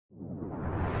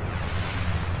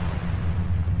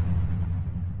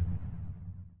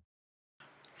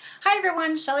Hi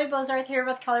everyone, Shelly Bozarth here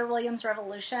with Keller Williams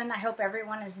Revolution. I hope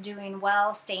everyone is doing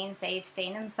well, staying safe,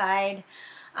 staying inside.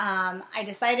 I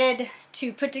decided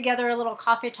to put together a little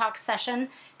coffee talk session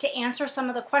to answer some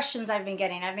of the questions I've been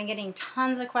getting. I've been getting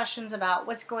tons of questions about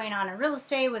what's going on in real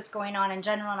estate, what's going on in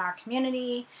general in our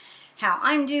community, how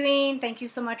I'm doing. Thank you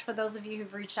so much for those of you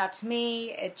who've reached out to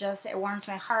me. It warms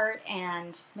my heart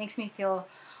and makes me feel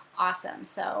awesome.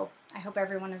 So I hope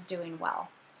everyone is doing well.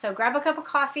 So grab a cup of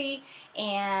coffee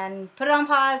and put it on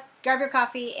pause, grab your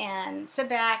coffee and sit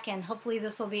back, and hopefully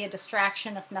this will be a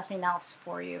distraction, if nothing else,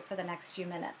 for you for the next few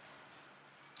minutes.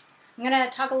 I'm going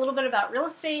to talk a little bit about real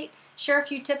estate, share a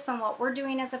few tips on what we're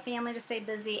doing as a family to stay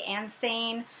busy and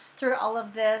sane through all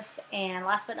of this, and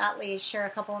last but not least, share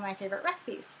a couple of my favorite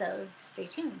recipes, so stay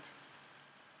tuned.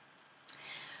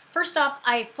 First off,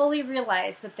 I fully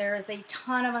realize that there is a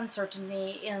ton of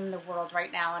uncertainty in the world right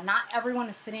now, and not everyone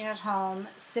is sitting at home,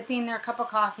 sipping their cup of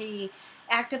coffee,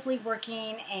 actively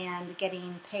working, and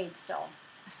getting paid still.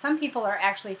 Some people are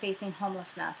actually facing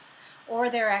homelessness, or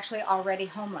they're actually already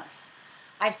homeless.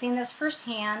 I've seen this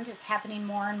firsthand. It's happening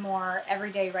more and more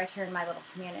every day right here in my little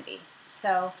community.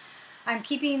 So I'm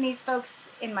keeping these folks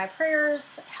in my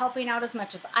prayers, helping out as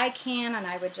much as I can, and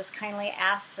I would just kindly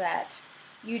ask that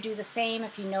you do the same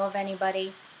if you know of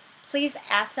anybody. Please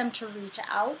ask them to reach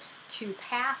out to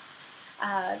PATH.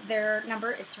 Their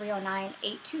number is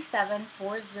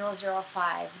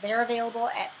 309-827-4005. They're available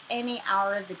at any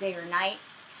hour of the day or night.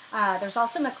 There's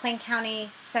also McLean County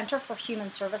Center for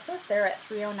Human Services. They're at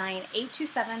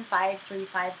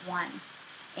 309-827-5351.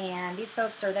 And these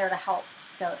folks are there to help.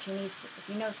 So if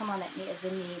you know someone that is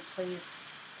in need, please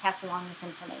pass along this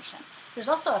information. There's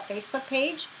also a Facebook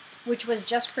page which was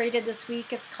just created this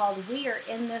week. It's called We Are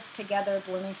In This Together,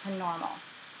 Bloomington Normal.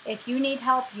 If you need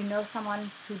help, you know someone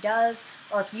who does,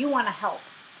 or if you want to help,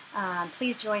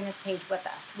 please join this page with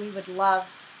us. We would love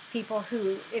people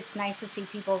it's nice to see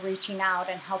people reaching out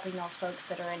and helping those folks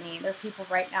that are in need. There are people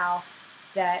right now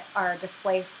that are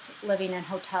displaced, living in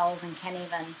hotels and can't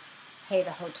even pay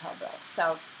the hotel bills.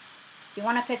 So if you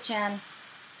want to pitch in,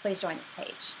 please join this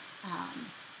page.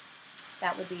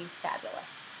 That would be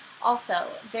fabulous. Also,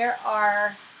 there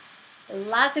are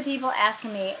lots of people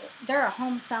asking me, there are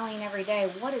homes selling every day.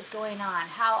 What is going on?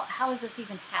 How is this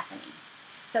even happening?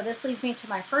 So this leads me to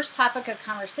my first topic of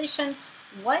conversation.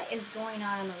 What is going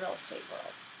on in the real estate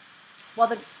world? Well,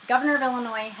 the governor of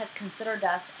Illinois has considered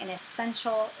us an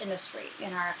essential industry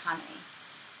in our economy.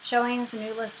 Showings and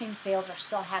new listing sales are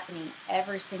still happening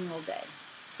every single day.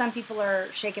 Some people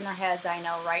are shaking their heads, I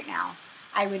know, right now.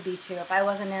 I would be too. If I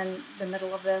wasn't in the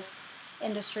middle of this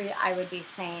industry, I would be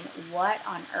saying, what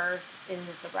on earth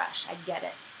is the rush? I get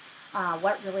it.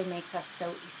 What really makes us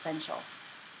so essential?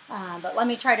 But let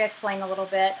me try to explain a little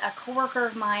bit. A coworker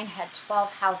of mine had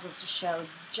 12 houses to show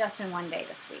just in one day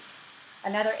this week.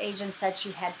 Another agent said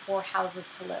she had 4 houses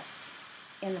to list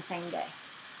in the same day.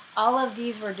 All of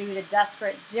these were due to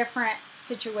different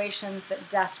situations, but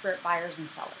desperate buyers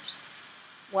and sellers.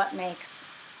 What makes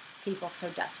people so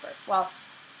desperate? Well,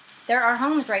 there are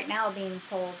homes right now being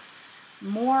sold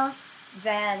more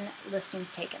than listings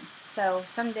taken. So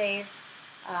some days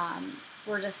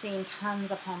we're just seeing tons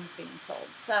of homes being sold.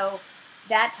 So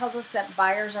that tells us that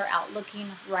buyers are out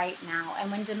looking right now.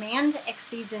 And when demand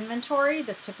exceeds inventory,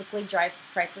 this typically drives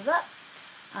prices up.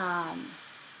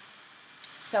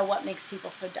 So what makes people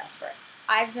so desperate?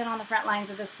 I've been on the front lines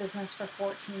of this business for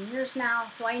 14 years now,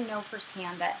 so I know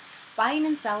firsthand that buying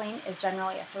and selling is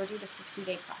generally a 30 to 60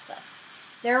 day process.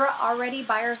 There were already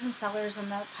buyers and sellers in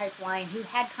the pipeline who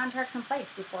had contracts in place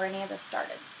before any of this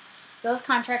started. Those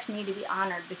contracts need to be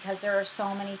honored because there are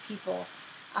so many people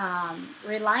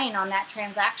relying on that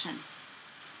transaction.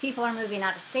 People are moving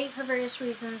out of state for various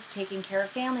reasons, taking care of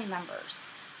family members,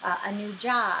 a new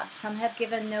job. Some have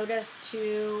given notice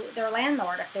to their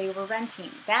landlord if they were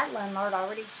renting. That landlord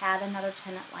already had another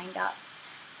tenant lined up.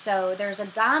 So there's a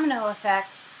domino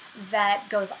effect that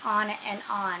goes on,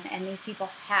 and these people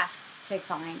have to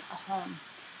find a home.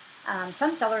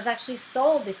 Some sellers actually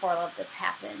sold before all of this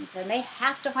happened, and they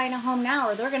have to find a home now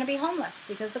or they're going to be homeless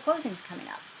because the closing's coming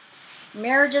up.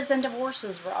 Marriages and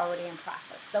divorces were already in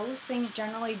process. Those things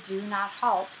generally do not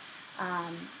halt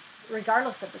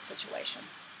regardless of the situation.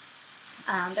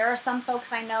 There are some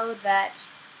folks I know that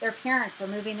they're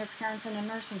moving their parents into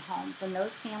nursing homes, and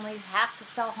those families have to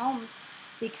sell homes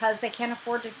because they can't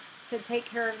afford to take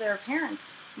care of their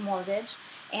parents' mortgage,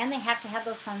 and they have to have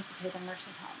those funds to pay the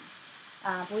nursing home.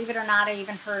 Believe it or not, I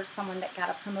even heard of someone that got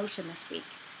a promotion this week.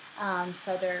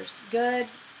 So there's good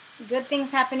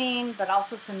things happening, but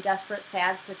also some desperate,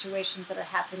 sad situations that are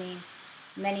happening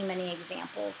many, many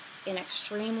examples in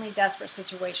extremely desperate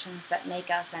situations that make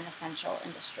us an essential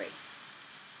industry.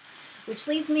 Which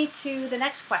leads me to the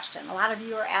next question. A lot of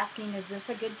you are asking, is this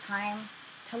a good time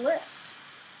to list?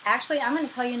 Actually, I'm going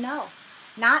to tell you no.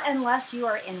 Not unless you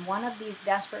are in one of these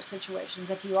desperate situations.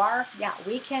 If you are, yeah,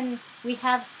 we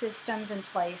have systems in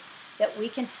place that we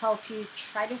can help you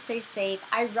try to stay safe.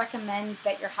 I recommend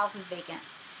that your house is vacant.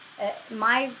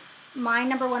 My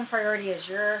number one priority is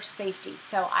your safety.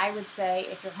 So I would say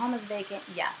if your home is vacant,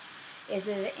 yes. Is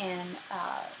it in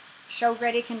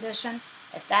show-ready condition?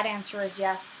 If that answer is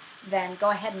yes, then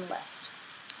go ahead and list.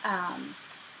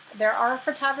 There are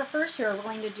photographers who are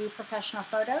willing to do professional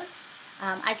photos.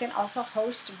 I can also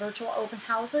host virtual open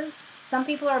houses. Some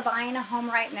people are buying a home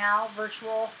right now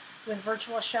with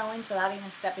virtual showings without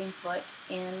even stepping foot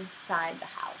inside the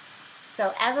house.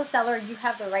 So as a seller, you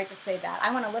have the right to say that.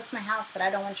 I want to list my house, but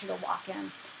I don't want you to walk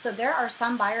in. So there are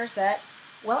some buyers that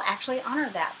will actually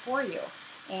honor that for you.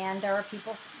 And there are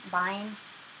people buying,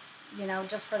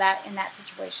 just for that, in that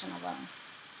situation alone.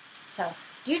 So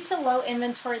due to low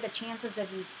inventory, the chances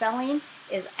of you selling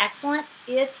is excellent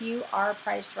if you are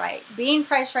priced right. Being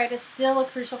priced right is still a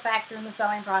crucial factor in the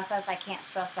selling process. I can't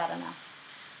stress that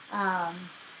enough.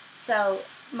 So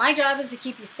my job is to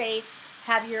keep you safe,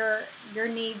 have your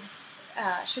needs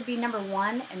should be number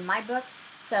one in my book.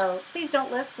 So please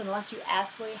don't list unless you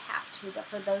absolutely have to. But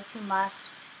for those who must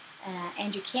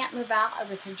and you can't move out, I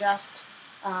would suggest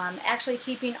actually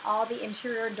keeping all the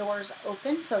interior doors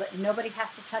open so that nobody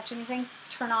has to touch anything.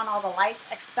 Turn on all the lights.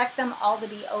 Expect them all to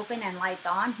be open and lights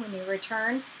on when you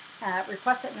return.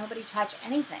 Request that nobody touch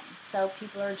anything. So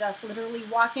people are just literally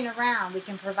walking around. We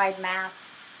can provide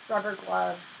masks, rubber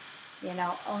gloves,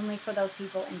 only for those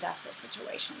people in desperate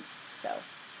situations. So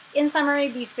in summary,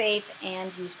 be safe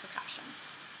and use precautions.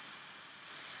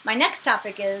 My next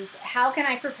topic is how can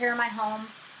I prepare my home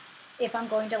if I'm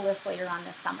going to list later on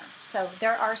this summer. So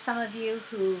there are some of you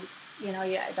who, you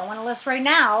don't want to list right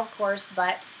now, of course,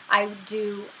 but I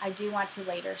do want to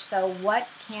later. So what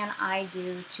can I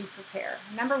do to prepare?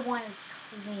 Number one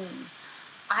is clean.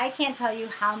 I can't tell you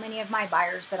how many of my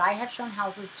buyers that I have shown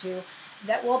houses to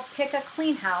that will pick a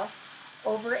clean house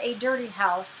over a dirty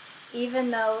house, even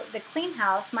though the clean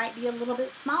house might be a little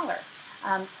bit smaller.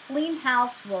 Clean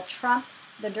house will trump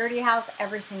the dirty house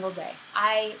every single day.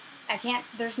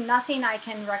 There's nothing I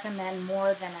can recommend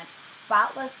more than a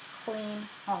spotless, clean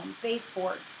home.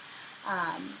 Baseboards,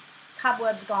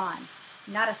 cobwebs gone,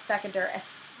 not a speck of dirt.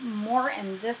 More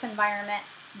in this environment,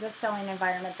 this selling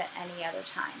environment than any other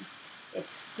time. It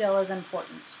still is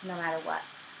important, no matter what.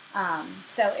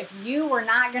 So if you were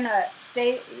not going to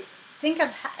think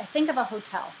of a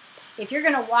hotel. If you're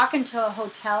going to walk into a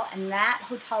hotel and that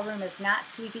hotel room is not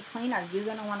squeaky clean, are you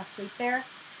going to want to sleep there?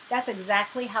 That's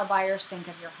exactly how buyers think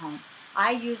of your home.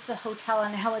 I use the hotel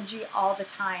analogy all the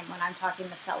time when I'm talking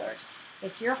to sellers.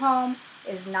 If your home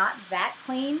is not that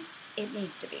clean, it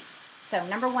needs to be. So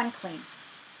number one, clean.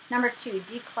 Number two,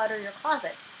 declutter your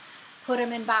closets. Put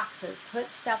them in boxes. Put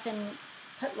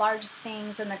large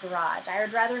things in the garage. I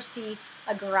would rather see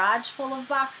a garage full of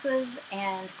boxes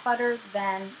and clutter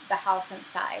than the house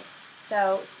inside.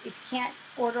 So if you can't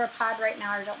order a pod right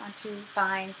now or don't want to,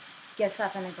 fine, get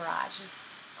stuff in the garage. Just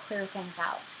clear things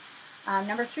out.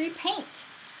 Number three, paint.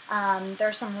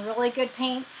 There's some really good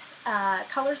paint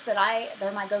colors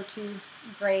they're my go-to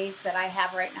grays that I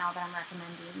have right now that I'm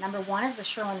recommending. Number one is with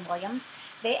Sherwin-Williams.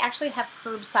 They actually have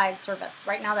curbside service.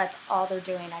 Right now that's all they're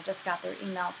doing. I just got their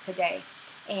email today.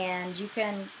 And you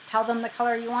can tell them the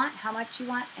color you want, how much you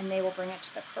want, and they will bring it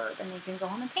to the curb and you can go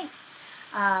home and paint.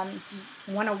 So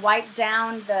you want to wipe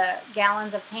down the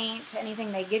gallons of paint,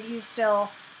 anything they give you still,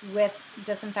 with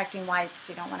disinfecting wipes.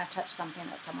 You don't want to touch something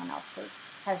that someone else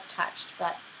has touched.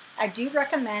 But I do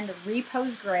recommend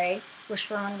Repose Gray with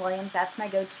Sherwin-Williams. That's my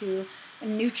go-to.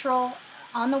 Neutral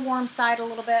on the warm side a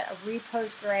little bit, a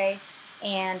Repose Gray.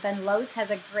 And then Lowe's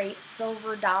has a great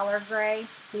Silver Dollar Gray.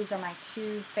 These are my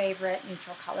two favorite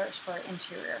neutral colors for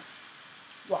interior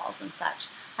walls and such.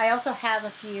 I also have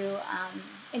a few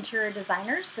interior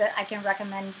designers that I can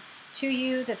recommend to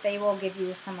you that they will give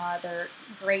you some other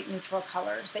great neutral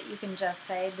colors that you can just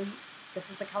say, this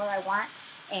is the color I want,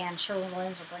 and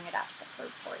Sherwin-Williams will bring it out to the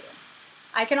curb for you.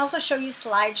 I can also show you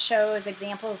slideshows,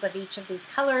 examples of each of these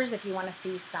colors if you want to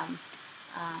see some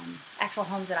actual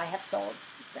homes that I have sold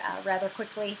rather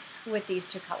quickly with these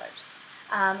two colors.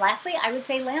 Lastly, I would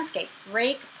say landscape.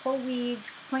 Rake, pull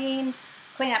weeds, clean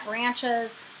up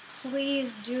branches.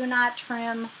 Please do not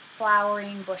trim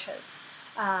flowering bushes.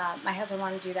 My husband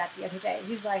wanted to do that the other day.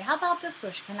 He was like, how about this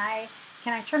bush? Can I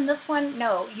trim this one?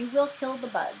 No, you will kill the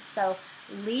buds. So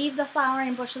leave the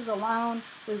flowering bushes alone.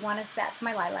 We want to, that's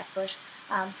my lilac bush.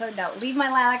 So no, leave my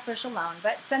lilac bush alone.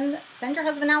 But send your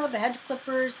husband out with the hedge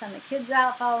clippers, send the kids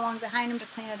out, follow along behind him to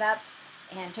clean it up,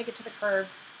 and take it to the curb.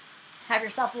 Have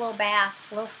yourself a little bath,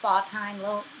 a little spa time,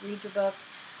 read your book,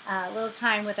 a little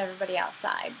time with everybody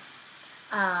outside.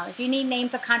 If you need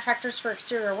names of contractors for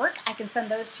exterior work, I can send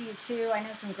those to you too. I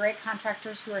know some great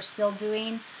contractors who are still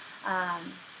doing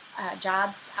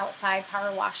jobs outside,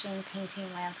 power washing, painting,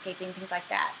 landscaping, things like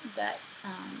that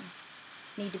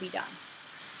need to be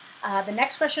done. The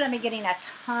next question I've been getting a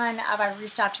ton of, I've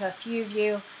reached out to a few of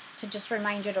you to just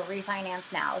remind you to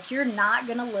refinance now. If you're not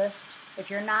going to list,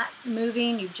 if you're not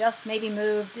moving, you just maybe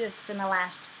moved just in the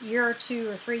last year or 2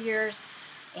 or 3 years,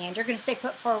 and you're going to stay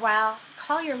put for a while,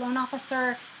 call your loan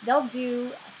officer. They'll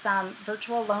do some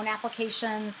virtual loan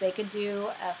applications. They could do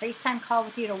a FaceTime call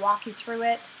with you to walk you through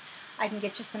it. I can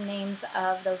get you some names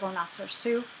of those loan officers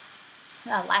too.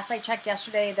 Last I checked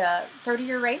yesterday, the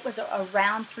 30-year rate was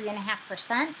around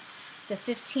 3.5%. The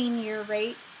 15-year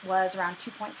rate was around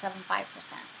 2.75%.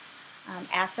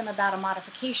 Ask them about a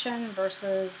modification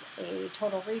versus a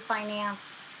total refinance.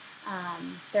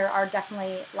 There are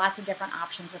definitely lots of different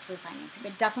options with refinancing,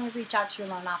 but definitely reach out to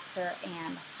your loan officer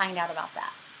and find out about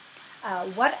that.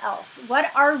 What else?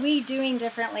 What are we doing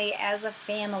differently as a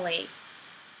family?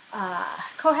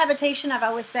 Cohabitation, I've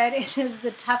always said, it is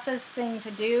the toughest thing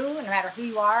to do, no matter who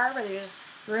you are, whether you're just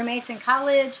roommates in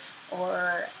college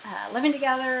or living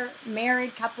together,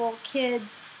 married couple,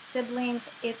 kids, siblings.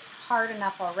 It's hard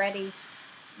enough already.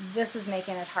 This is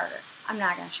making it harder. I'm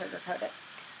not going to sugarcoat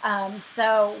it.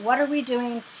 So what are we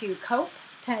doing to cope,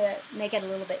 to make it a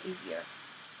little bit easier?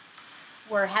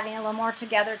 We're having a little more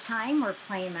together time. We're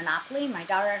playing Monopoly. My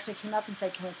daughter actually came up and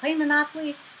said, can we play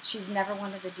Monopoly? She's never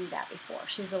wanted to do that before.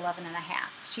 She's 11 and a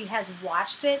half. She has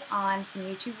watched it on some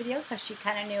YouTube videos, so she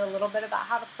kind of knew a little bit about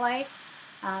how to play.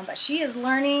 But she is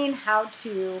learning how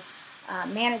to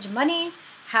manage money,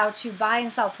 how to buy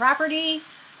and sell property.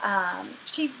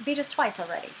 She beat us twice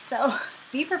already. So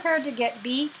be prepared to get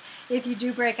beat if you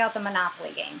do break out the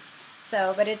Monopoly game.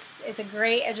 So, but it's a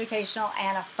great educational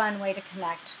and a fun way to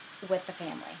connect with the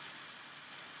family.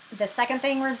 The second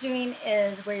thing we're doing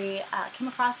is we came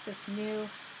across this new,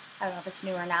 I don't know if it's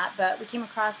new or not, but we came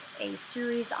across a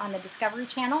series on the Discovery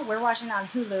Channel. We're watching it on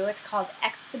Hulu. It's called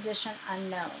Expedition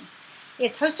Unknown.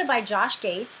 It's hosted by Josh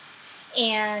Gates,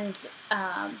 and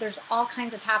there's all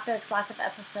kinds of topics, lots of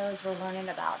episodes. We're learning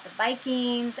about the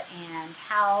Vikings and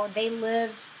how they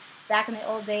lived back in the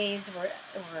old days.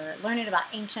 We're learning about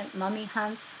ancient mummy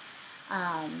hunts.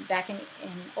 Back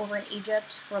over in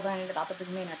Egypt, we're learning about the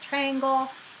Bermuda Triangle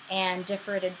and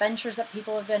different adventures that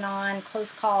people have been on,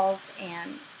 close calls,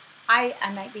 and I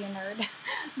might be a nerd,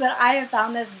 but I have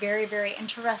found this very, very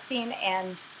interesting,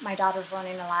 and my daughter's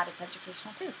learning a lot. It's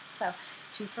educational too, so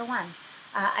 2 for 1.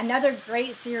 Another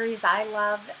great series I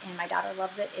love, and my daughter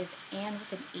loves it, is Anne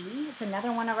with an E. It's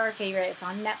another one of our favorites. It's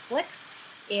on Netflix.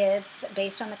 It's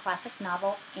based on the classic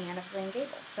novel Anne of Green Gables.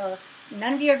 So if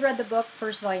none of you have read the book,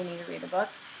 first of all, you need to read the book.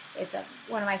 It's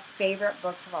one of my favorite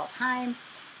books of all time.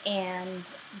 And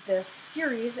this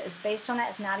series is based on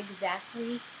that. It's not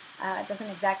exactly, it doesn't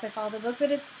exactly follow the book,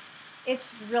 but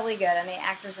it's really good. And the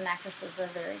actors and actresses are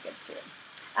very good too.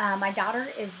 My daughter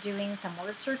is doing some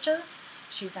word searches.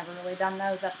 She's never really done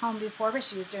those at home before, but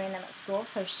she was doing them at school,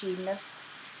 so she missed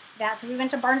that. So we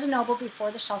went to Barnes & Noble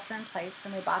before the shelter in place,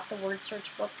 and we bought the word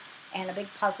search book and a big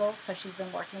puzzle. So she's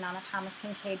been working on a Thomas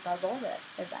Kincaid puzzle that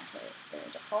is actually very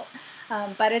difficult.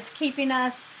 But it's keeping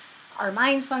our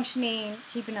minds functioning,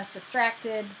 keeping us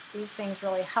distracted. These things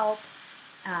really help.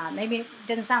 Maybe it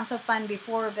didn't sound so fun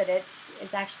before, but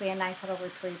it's actually a nice little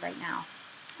reprieve right now.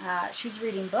 She's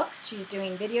reading books. She's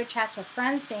doing video chats with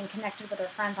friends, staying connected with her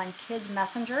friends on Kids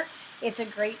Messenger. It's a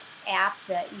great app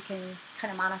that you can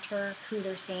kind of monitor who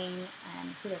they're seeing and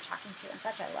who they're talking to and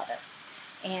such. I love it.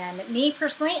 And me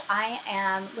personally, I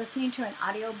am listening to an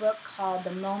audiobook called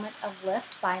The Moment of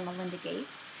Lift by Melinda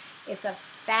Gates. It's a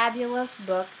fabulous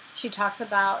book. She talks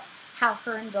about how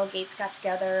her and Bill Gates got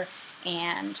together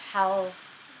and how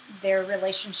their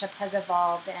relationship has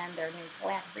evolved and their new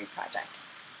philanthropy project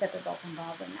that they're both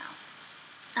involved in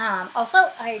now.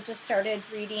 Also, I just started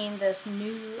reading this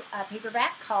new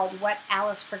paperback called What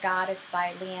Alice Forgot. It's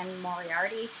by Liane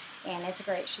Moriarty, and it's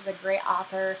great. She's a great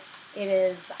author. It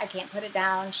is, I can't put it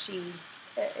down.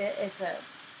 It's a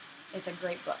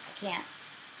great book. I can't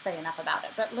say enough about it.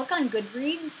 But look on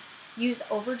Goodreads. Use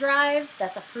Overdrive.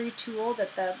 That's a free tool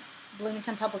that the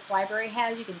Bloomington Public Library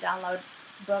has. You can download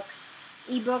books,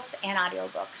 ebooks, and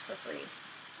audiobooks for free.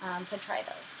 So try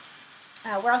those.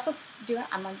 I'm doing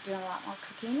a lot more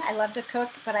cooking. I love to cook,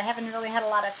 but I haven't really had a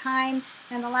lot of time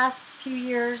in the last few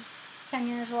years, 10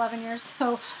 years, 11 years.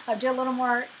 So I'll do a little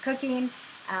more cooking.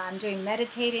 I'm doing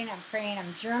meditating, I'm praying,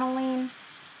 I'm journaling.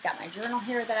 Got my journal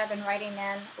here that I've been writing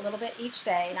in a little bit each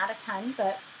day, not a ton,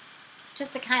 but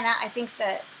just to kind of, I think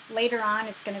that later on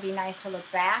it's going to be nice to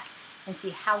look back and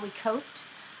see how we coped.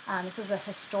 This is a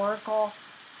historical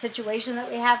situation that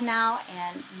we have now,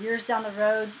 and years down the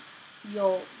road,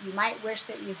 you might wish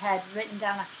that you had written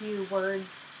down a few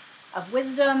words of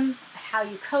wisdom, how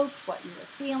you coped, what you were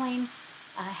feeling.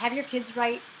 Have your kids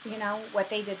write, what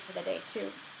they did for the day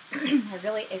too.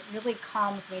 It really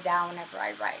calms me down whenever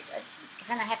I write. I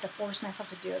kind of have to force myself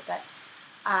to do it, but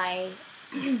I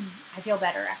feel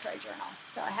better after I journal.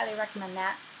 So I highly recommend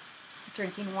that.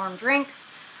 Drinking warm drinks.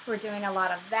 We're doing a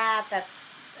lot of that. That's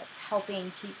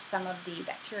helping keep some of the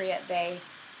bacteria at bay.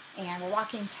 And we're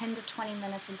walking 10 to 20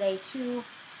 minutes a day too,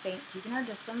 keeping our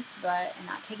distance, and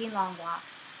not taking long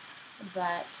walks,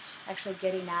 but actually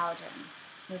getting out and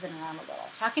moving around a little.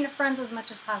 Talking to friends as much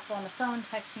as possible on the phone,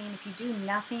 texting. If you do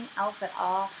nothing else at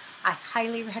all, I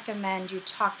highly recommend you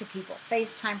talk to people,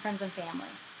 FaceTime friends and family.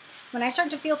 When I start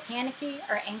to feel panicky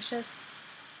or anxious,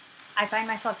 I find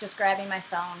myself just grabbing my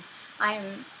phone. I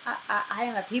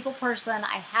am a people person.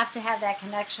 I have to have that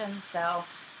connection. So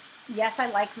yes, I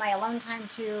like my alone time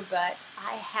too, but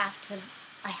I have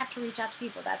to reach out to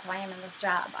people. That's why I'm in this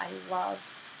job. I love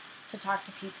to talk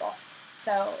to people.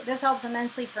 So this helps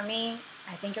immensely for me.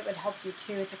 I think it would help you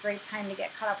too. It's a great time to get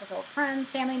caught up with old friends,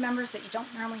 family members that you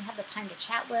don't normally have the time to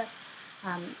chat with.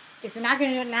 If you're not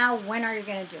going to do it now, when are you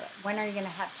going to do it? When are you going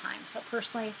to have time? So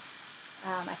personally,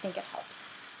 I think it helps.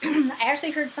 I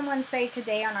actually heard someone say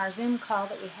today on our Zoom call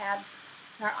that we had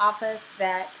in our office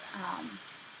that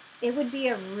it would be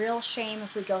a real shame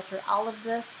if we go through all of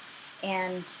this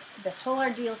and this whole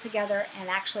ordeal together and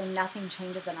actually nothing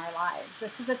changes in our lives.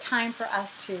 This is a time for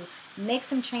us to make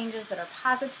some changes that are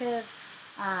positive,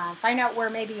 find out where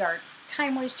maybe our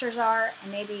time wasters are,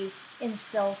 and maybe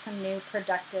instill some new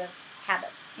productive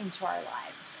habits into our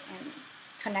lives. And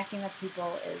connecting with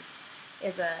people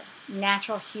is a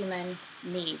natural human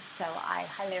need, so I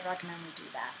highly recommend we do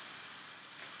that.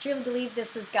 I truly believe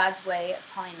this is God's way of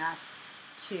telling us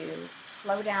to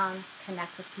slow down,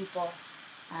 connect with people.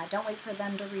 Don't wait for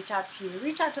them to reach out to you.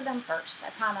 Reach out to them first. I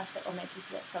promise it will make you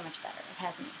feel so much better. It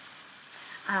has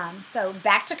me. So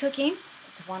back to cooking.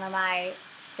 It's one of my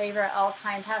favorite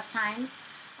all-time pastimes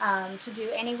to do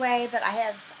anyway, but I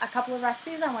have a couple of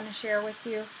recipes I want to share with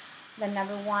you. The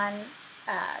number one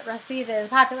recipe that is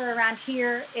popular around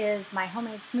here is my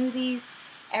homemade smoothies.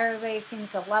 Everybody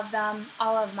seems to love them.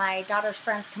 All of my daughter's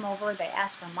friends come over. They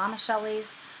ask for Mama Shelly's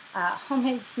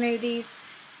homemade smoothies.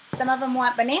 Some of them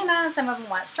want bananas, some of them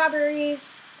want strawberries,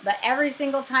 but every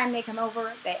single time they come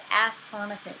over, they ask for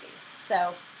my smoothies.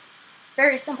 So,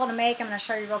 very simple to make. I'm going to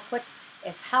show you real quick.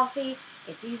 It's healthy,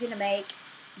 it's easy to make.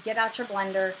 Get out your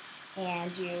blender,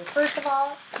 and you, first of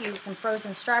all, use some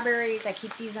frozen strawberries. I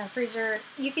keep these in the freezer.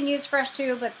 You can use fresh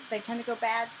too, but they tend to go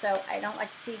bad, so I don't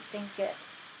like to see things get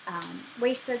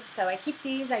wasted. So I keep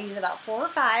these. I use about 4 or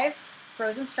 5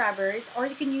 frozen strawberries, or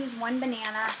you can use 1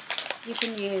 banana. You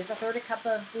can use a third a cup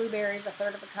of blueberries, a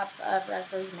third of a cup of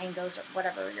raspberries, mangoes, or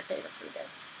whatever your favorite fruit is.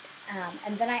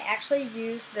 And then I actually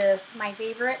use this, my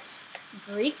favorite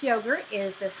Greek yogurt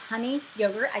is this honey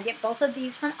yogurt. I get both of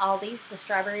these from Aldi's, the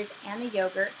strawberries and the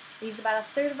yogurt. I use about a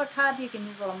third of a cup. You can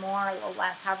use a little more, a little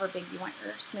less, however big you want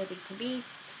your smoothie to be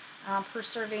per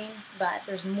serving. But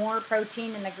there's more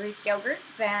protein in the Greek yogurt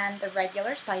than the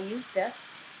regular, so I use this.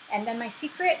 And then my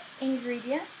secret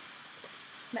ingredient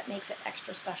that makes it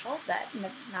extra special, that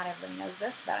not everybody knows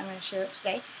this, but I'm going to share it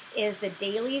today, is the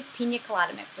Dailies Pina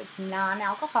Colada Mix. It's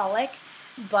non-alcoholic,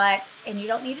 and you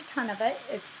don't need a ton of it.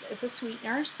 It's a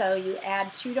sweetener, so you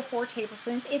add 2 to 4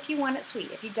 tablespoons if you want it sweet.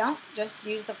 If you don't, just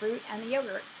use the fruit and the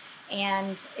yogurt.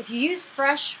 And if you use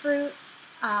fresh fruit,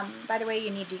 by the way,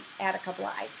 you need to add a couple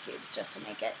of ice cubes just to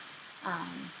make it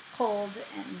cold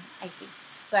and icy.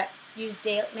 But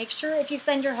make sure if you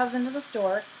send your husband to the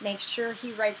store, make sure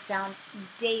he writes down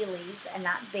Dailies and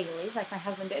not Baileys, like my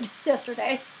husband did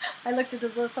yesterday. I looked at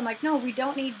his list. I'm like, no, we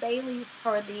don't need Baileys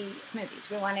for the smoothies.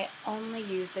 We want to only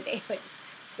use the Dailies.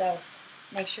 So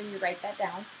make sure you write that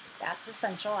down. That's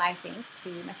essential, I think, to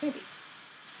my smoothie.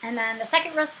 And then the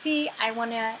second recipe I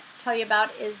want to tell you about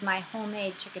is my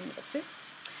homemade chicken noodle soup.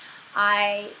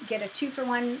 I get a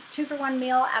 2-for-1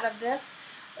 meal out of this.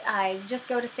 I just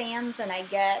go to Sam's and I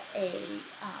get a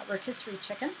rotisserie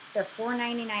chicken. They're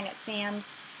 $4.99 at Sam's,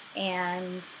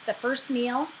 and the first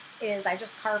meal is I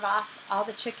just carve off all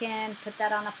the chicken, put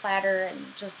that on a platter, and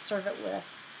just serve it with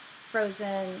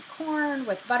frozen corn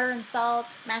with butter and salt,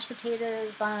 mashed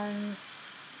potatoes, buns,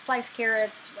 sliced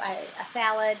carrots, a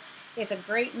salad. It's a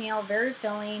great meal, very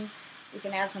filling. You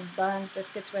can add some buns,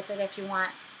 biscuits with it if you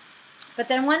want. But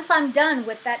then once I'm done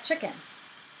with that chicken,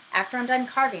 after I'm done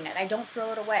carving it, I don't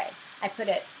throw it away. I put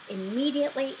it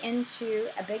immediately into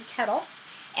a big kettle,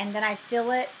 and then I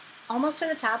fill it almost to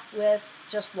the top with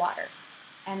just water.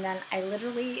 And then I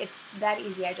literally, it's that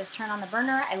easy. I just turn on the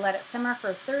burner, I let it simmer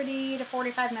for 30 to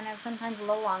 45 minutes, sometimes a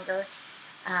little longer.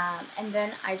 And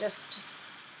then I just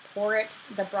pour it,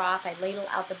 the broth, I ladle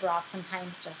out the broth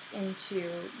sometimes just into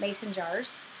mason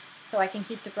jars so I can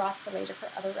keep the broth for later for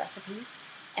other recipes.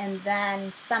 And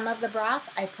then some of the broth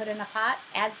I put in a pot,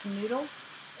 add some noodles,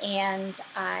 and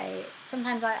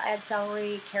sometimes I add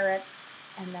celery, carrots,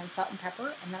 and then salt and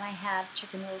pepper, and then I have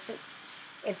chicken noodle soup.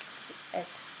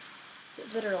 It's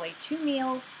literally 2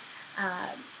 meals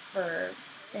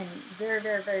in very,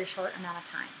 very, very short amount of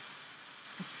time.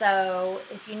 So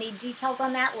if you need details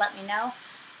on that, let me know.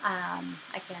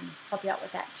 I can help you out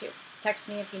with that too. Text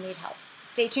me if you need help.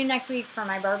 Stay tuned next week for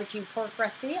my barbecue pork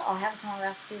recipe. I'll have some more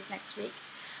recipes next week.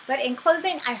 But in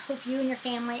closing, I hope you and your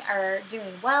family are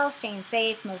doing well, staying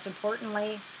safe, most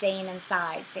importantly, staying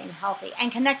inside, staying healthy,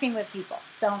 and connecting with people.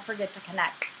 Don't forget to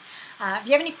connect. If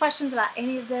you have any questions about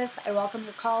any of this, I welcome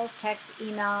your calls, text,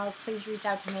 emails. Please reach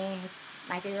out to me. It's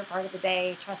my favorite part of the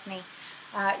day, trust me.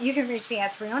 You can reach me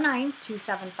at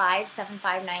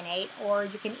 309-275-7598, or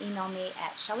you can email me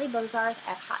at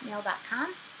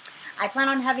shelleybozarth@hotmail.com. I plan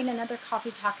on having another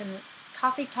coffee talk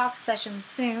session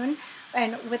soon,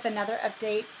 and with another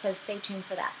update, so stay tuned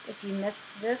for that. If you missed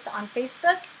this on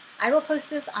Facebook, I will post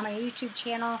this on my YouTube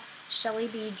channel, Shelley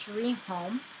B. Dream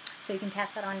Home, so you can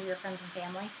pass that on to your friends and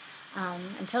family.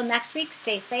 Until next week,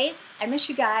 stay safe. I miss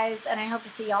you guys, and I hope to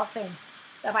see y'all soon.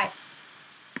 Bye-bye.